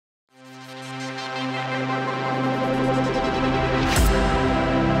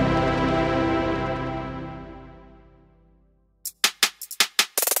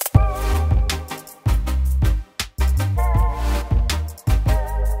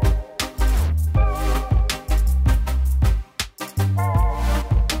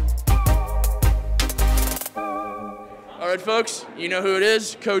right, folks, you know who it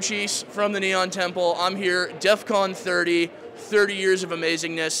is. Coach East from the Neon Temple. I'm here, DEF CON 30, 30 years of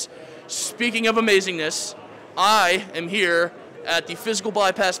amazingness. Speaking of amazingness, I am here at the Physical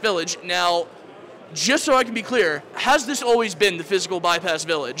Bypass Village. Now, just so I can be clear, has this always been the Physical Bypass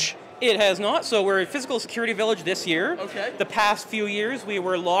Village? It has not. So we're at Physical Security Village this year. Okay. The past few years, we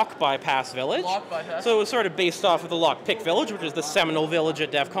were Lock Bypass Village. Lock Bypass. So it was sort of based off of the Lock Pick Village, which is the seminal village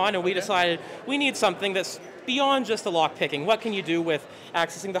at DEF CON, and we decided we need something that's beyond just the lock picking. What can you do with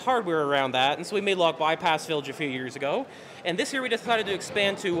accessing the hardware around that? And so we made Lock Bypass Village a few years ago. And this year we decided to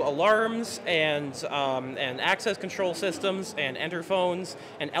expand to alarms and access control systems and interphones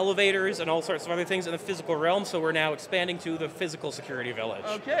and elevators and all sorts of other things in the physical realm. So we're now expanding to the Physical Security Village.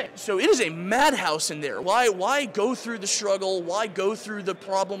 Okay, so it is a madhouse in there. Why go through the struggle? Why go through the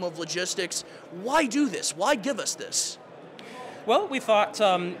problem of logistics? Why do this? Why give us this? Well, we thought,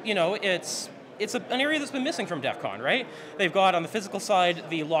 it's an area that's been missing from DEF CON, right? They've got, on the physical side,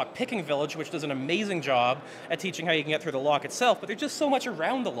 the lock picking village, which does an amazing job at teaching how you can get through the lock itself, but there's just so much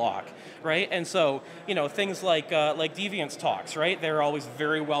around the lock, right? And so, things like Deviance talks, right? They're always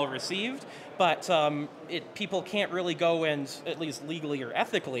very well received, but people can't really go and, at least legally or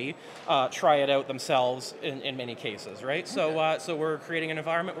ethically, try it out themselves in many cases, right? Okay. So we're creating an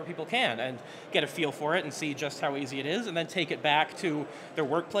environment where people can and get a feel for it and see just how easy it is, and then take it back to their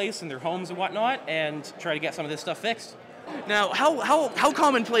workplace and their homes and whatnot, and try to get some of this stuff fixed. Now, how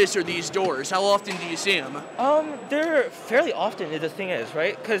commonplace are these doors? How often do you see them? They're fairly often, the thing is,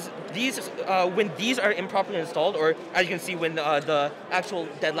 right? Because these, when these are improperly installed, or as you can see, when the actual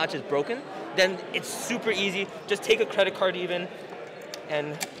dead latch is broken, then it's super easy. Just take a credit card even,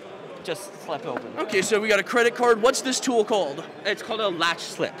 and just slap it open. Okay, so we got a credit card. What's this tool called? It's called a latch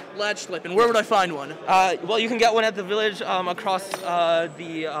slip. Latch slip. And where would I find one? Well, you can get one at the village across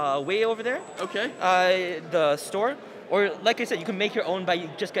the way over there. Okay. The store. Or, like I said, you can make your own by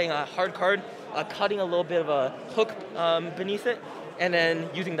just getting a hard card, cutting a little bit of a hook beneath it, and then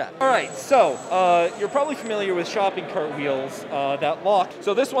using that. All right, so you're probably familiar with shopping cart wheels that lock.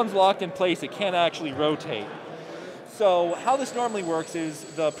 So this one's locked in place. It can't actually rotate. So how this normally works is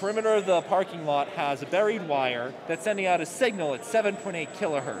the perimeter of the parking lot has a buried wire that's sending out a signal at 7.8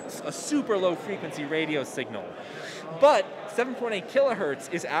 kilohertz, a super low frequency radio signal. But 7.8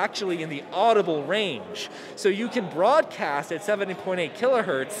 kilohertz is actually in the audible range. So you can broadcast at 7.8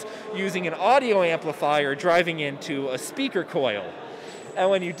 kilohertz using an audio amplifier driving into a speaker coil. And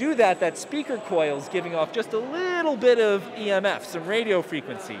when you do that, that speaker coil is giving off just a little bit of EMF, some radio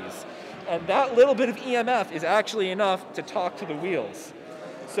frequencies. And that little bit of EMF is actually enough to talk to the wheels.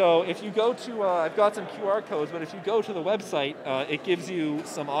 So if you go to, I've got some QR codes, but if you go to the website, it gives you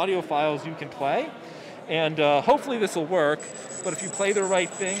some audio files you can play. And hopefully this will work, but if you play the right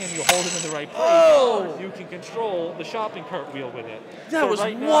thing and you hold it in the right place, you can control the shopping cart wheel with it. That was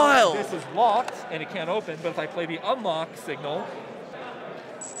right wild! Now, this is locked and it can't open, but if I play the unlock signal,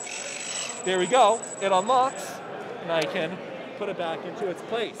 there we go, it unlocks, and I can put it back into its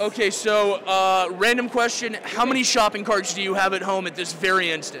place. Okay, so random question, how many shopping carts do you have at home at this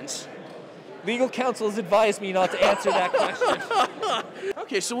very instance? Legal counsel has advised me not to answer that question.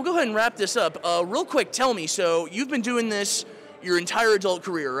 Okay, so we'll go ahead and wrap this up. Real quick, tell me, so you've been doing this your entire adult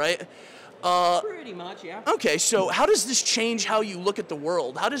career, right? Pretty much, yeah. Okay, so how does this change how you look at the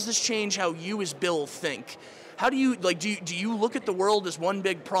world? How does this change how you as Bill think? How do you, do you look at the world as one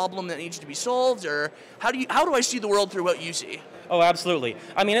big problem that needs to be solved, or how do I see the world through what you see? Oh, absolutely.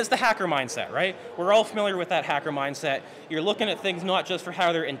 I mean, it's the hacker mindset, right? We're all familiar with that hacker mindset. You're looking at things not just for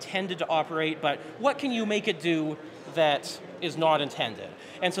how they're intended to operate, but what can you make it do that is not intended?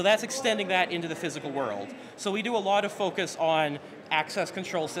 And so that's extending that into the physical world. So we do a lot of focus on access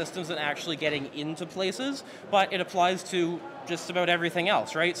control systems and actually getting into places, but it applies to just about everything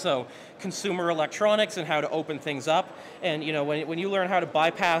else, right? So consumer electronics and how to open things up. And when you learn how to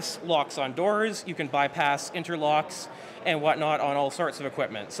bypass locks on doors, you can bypass interlocks and whatnot on all sorts of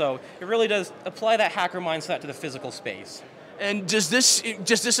equipment. So it really does apply that hacker mindset to the physical space. And does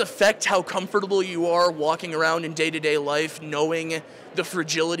this affect how comfortable you are walking around in day-to-day life, knowing the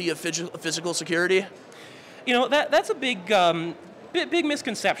fragility of physical security? That's a big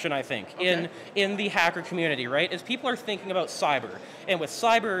misconception, I think, okay, in the hacker community, right? As people are thinking about cyber. And with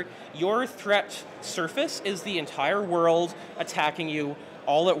cyber, your threat surface is the entire world attacking you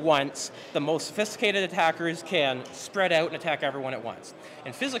all at once. The most sophisticated attackers can spread out and attack everyone at once.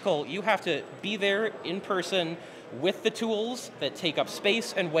 In physical, you have to be there in person with the tools that take up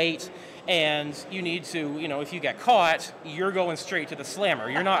space and weight, and you need to, if you get caught, you're going straight to the slammer.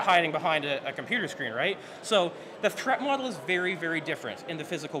 You're not hiding behind a computer screen, right? So the threat model is very, very different in the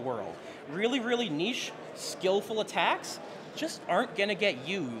physical world. Really, really niche, skillful attacks just aren't going to get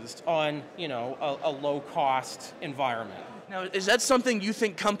used on, a low-cost environment. Now, is that something you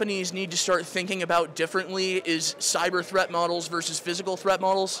think companies need to start thinking about differently, is cyber threat models versus physical threat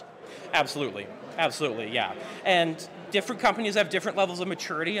models? Absolutely. Absolutely, yeah. And different companies have different levels of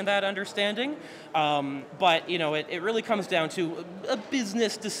maturity in that understanding, but it really comes down to a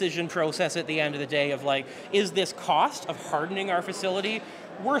business decision process at the end of the day of like, is this cost of hardening our facility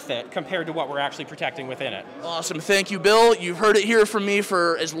worth it compared to what we're actually protecting within it? Awesome, thank you, Bill. You've heard it here from me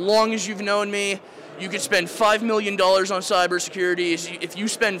for as long as you've known me. You could spend $5 million on cybersecurity. If you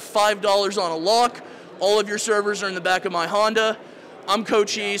spend $5 on a lock, all of your servers are in the back of my Honda. I'm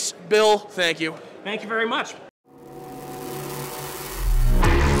Coach East. Bill, thank you. Thank you very much.